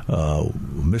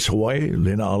Miss Hawaii,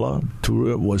 Lena Ala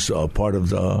Tura, was part of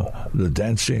the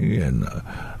dancing, and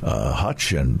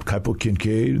Hutch and Kaipo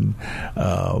Kincaid.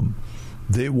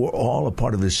 They were all a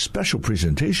part of this special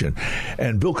presentation.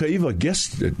 And Bill Kaiva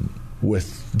guested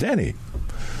with Danny.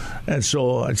 And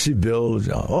so I'd see Bill,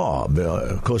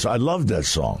 of course, I loved that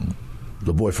song,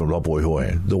 The Boy from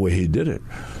Lapoihoi, the way he did it.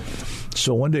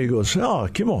 So one day he goes,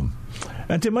 Kimo,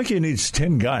 Auntie Mikey needs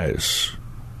 10 guys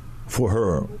for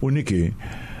her uniki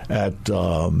at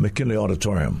McKinley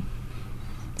Auditorium.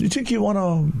 Do you think you want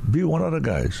to be one of the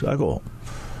guys? I go,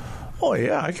 oh,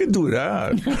 yeah, I can do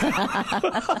that.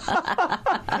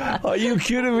 Are you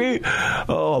kidding me?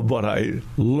 Oh, but I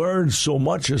learned so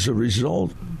much as a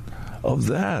result of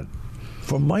that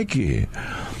from Mikey.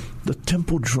 The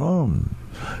tempo drum.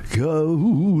 I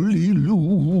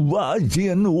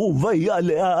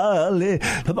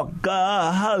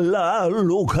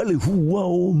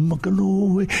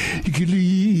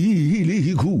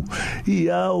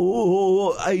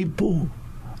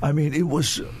mean, it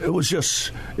was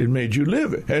just, it made you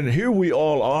live. And here we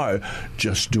all are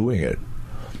just doing it.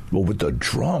 But with the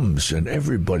drums and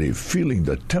everybody feeling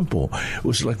the tempo, it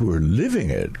was like we were living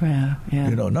it. Yeah.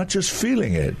 Not just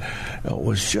feeling it. It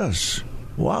was just,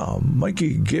 wow.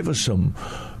 Mikey gave us some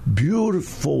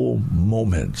beautiful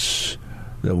moments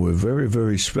that were very,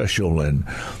 very special. And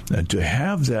to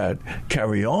have that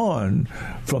carry on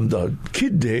from the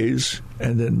kid days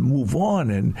and then move on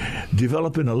and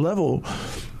develop in a level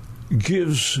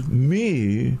gives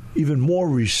me even more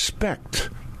respect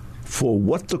for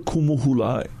what the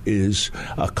Kumuhula is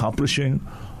accomplishing,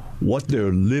 what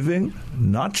they're living,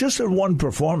 not just in one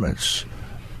performance,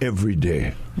 every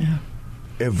day. Yeah.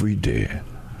 Every day.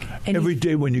 And every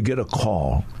day when you get a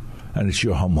call and it's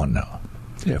your hamana.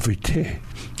 Every day.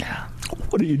 Yeah.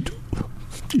 What do? You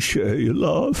share your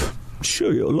love,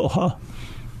 share your aloha.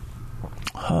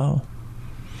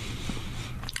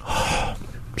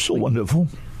 So wonderful.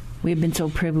 We've been so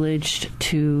privileged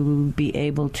to be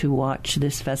able to watch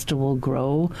this festival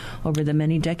grow over the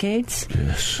many decades.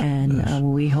 Yes.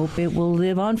 And we hope it will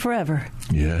live on forever.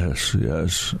 Yes.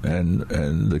 And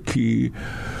the key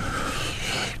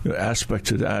aspect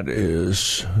to that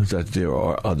is that there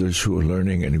are others who are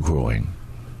learning and growing.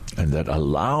 And that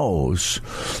allows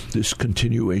this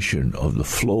continuation of the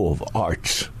flow of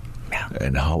art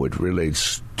and how it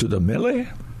relates to the mele,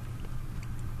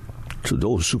 to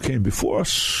those who came before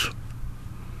us,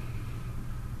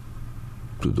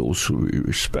 to those who we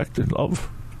respect and love,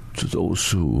 to those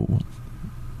who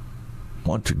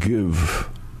want to give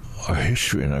our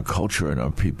history and our culture and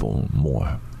our people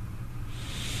more.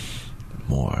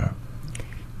 Well,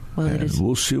 and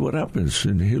we'll see what happens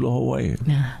in Hilo, Hawaii.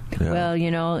 Yeah.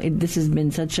 Well, this has been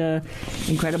such a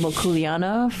incredible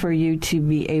kuleana for you to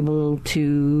be able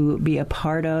to be a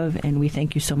part of, and we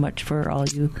thank you so much for all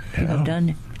you have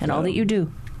done and all that you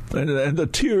do. And the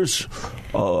tears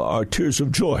are tears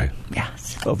of joy,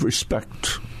 yes, of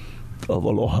respect, of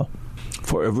aloha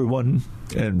for everyone,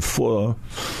 and for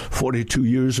 42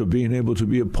 years of being able to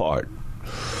be a part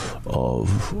of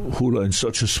hula in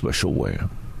such a special way.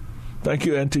 Thank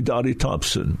you, Auntie Dottie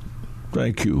Thompson.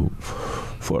 Thank you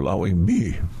for allowing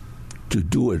me to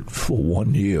do it for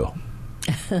 1 year.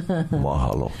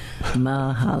 Mahalo.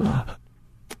 Mahalo.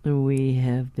 We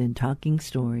have been talking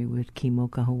story with Kimo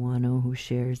Kahuano, who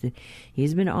shares that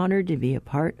he's been honored to be a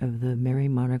part of the Merrie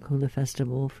Monarch Hula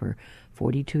Festival for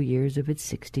 42 years of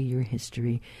its 60-year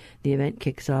history. The event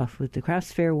kicks off with the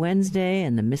Crafts Fair Wednesday,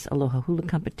 and the Miss Aloha Hula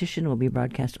competition will be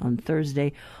broadcast on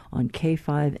Thursday on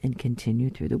K5 and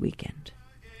continue through the weekend.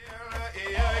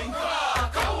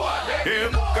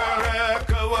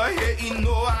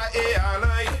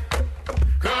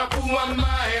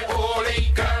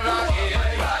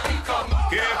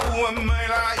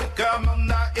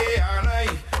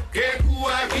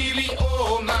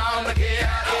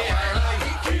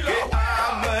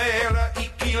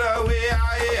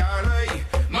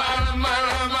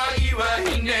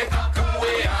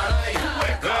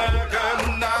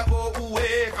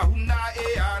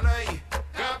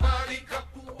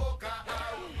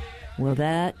 Well,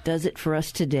 that does it for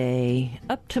us today.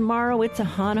 Up tomorrow, it's a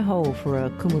hana-ho for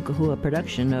a Kumukahua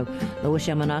production of Lois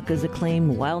Yamanaka's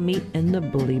acclaimed Wild Meat and the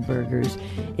Bully Burgers.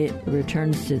 It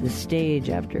returns to the stage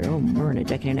after, more than a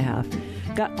decade and a half.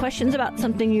 Got questions about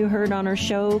something you heard on our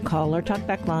show? Call our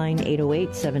talkback line,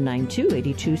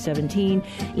 808-792-8217.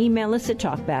 Email us at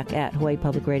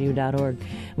talkback@hawaiipublicradio.org.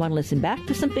 Want to listen back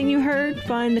to something you heard?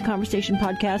 Find the Conversation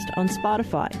podcast on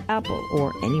Spotify, Apple,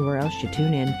 or anywhere else you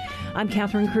tune in. I'm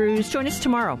Catherine Cruz. Join us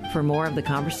tomorrow for more of The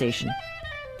Conversation.